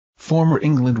former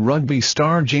England rugby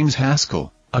star James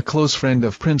Haskell, a close friend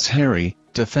of Prince Harry,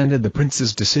 defended the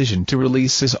prince's decision to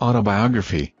release his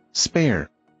autobiography, Spare.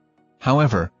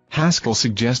 However, Haskell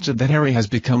suggested that Harry has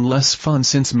become less fun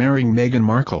since marrying Meghan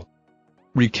Markle.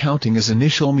 Recounting his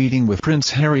initial meeting with Prince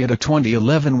Harry at a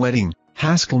 2011 wedding,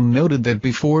 Haskell noted that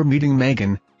before meeting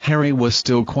Meghan, Harry was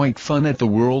still quite fun at the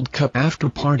World Cup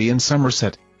after-party in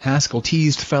Somerset. Haskell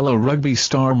teased fellow rugby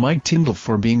star Mike Tindall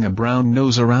for being a brown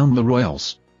nose around the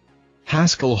Royals.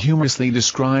 Haskell humorously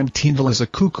described Tindall as a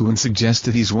cuckoo and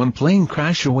suggested he's one plane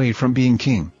crash away from being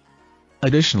king.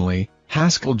 Additionally,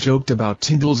 Haskell joked about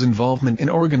Tindall's involvement in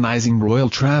organizing royal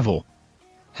travel.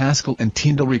 Haskell and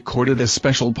Tindall recorded a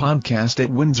special podcast at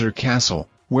Windsor Castle,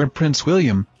 where Prince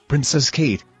William, Princess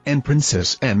Kate, and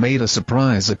Princess Anne made a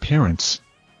surprise appearance.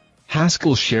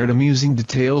 Haskell shared amusing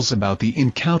details about the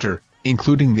encounter,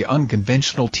 including the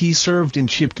unconventional tea served in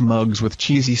chipped mugs with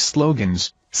cheesy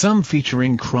slogans, some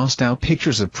featuring crossed-out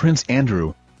pictures of Prince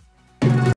Andrew,